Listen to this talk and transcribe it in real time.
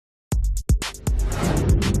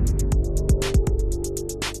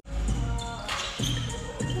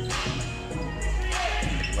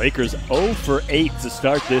Lakers 0 for 8 to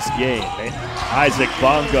start this game. Isaac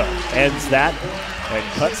Bonga ends that and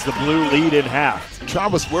cuts the Blue lead in half.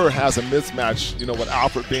 Travis Ware has a mismatch, with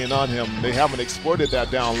Alfred being on him. They haven't exploited that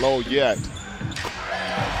down low yet.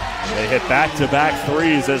 They hit back-to-back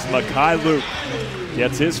threes as Machado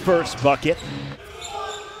gets his first bucket.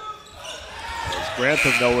 There's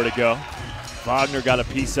Grantham nowhere to go. Wagner got a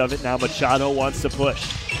piece of it. Now Machado wants to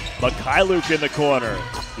push. Machado in the corner.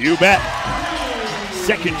 You bet.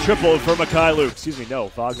 Second triple for Machado. Excuse me, no.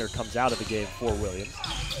 Wagner comes out of the game for Williams.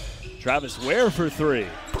 Travis Ware for three.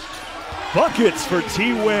 Buckets for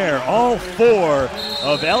T. Ware. All 4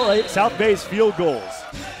 of LA South Bay's field goals.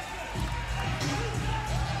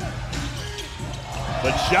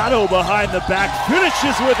 Machado behind the back,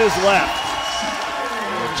 finishes with his left.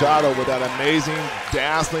 Machado with that amazing,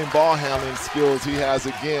 dazzling ball handling skills he has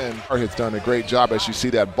again. Has done a great job as you see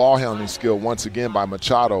that ball handling skill once again by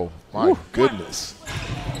Machado. My goodness.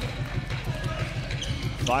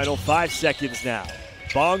 Final 5 seconds now.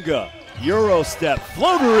 Bonga, Euro step,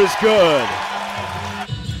 floater is good.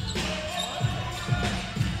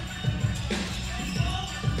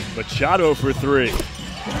 Machado for 3.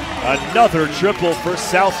 Another triple for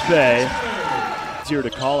South Bay. It's here to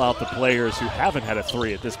call out the players who haven't had a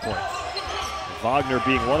 3 at this point. Wagner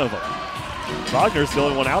being one of them. Wagner's the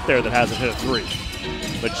only one out there that hasn't hit a 3.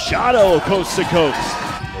 Machado coast to coast.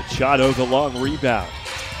 Machado the long rebound.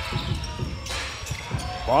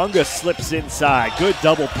 Bonga slips inside. Good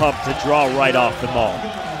double pump to draw right off the ball.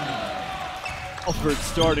 Alford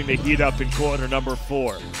starting to heat up in quarter number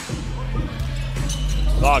 4.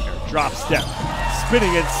 Wagner drop step.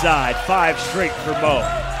 Spinning inside, 5 straight for Mo.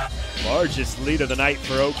 Largest lead of the night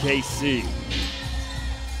for OKC.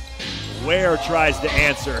 Ware tries to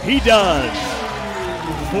answer. He does.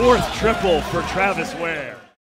 4th triple for Travis Ware.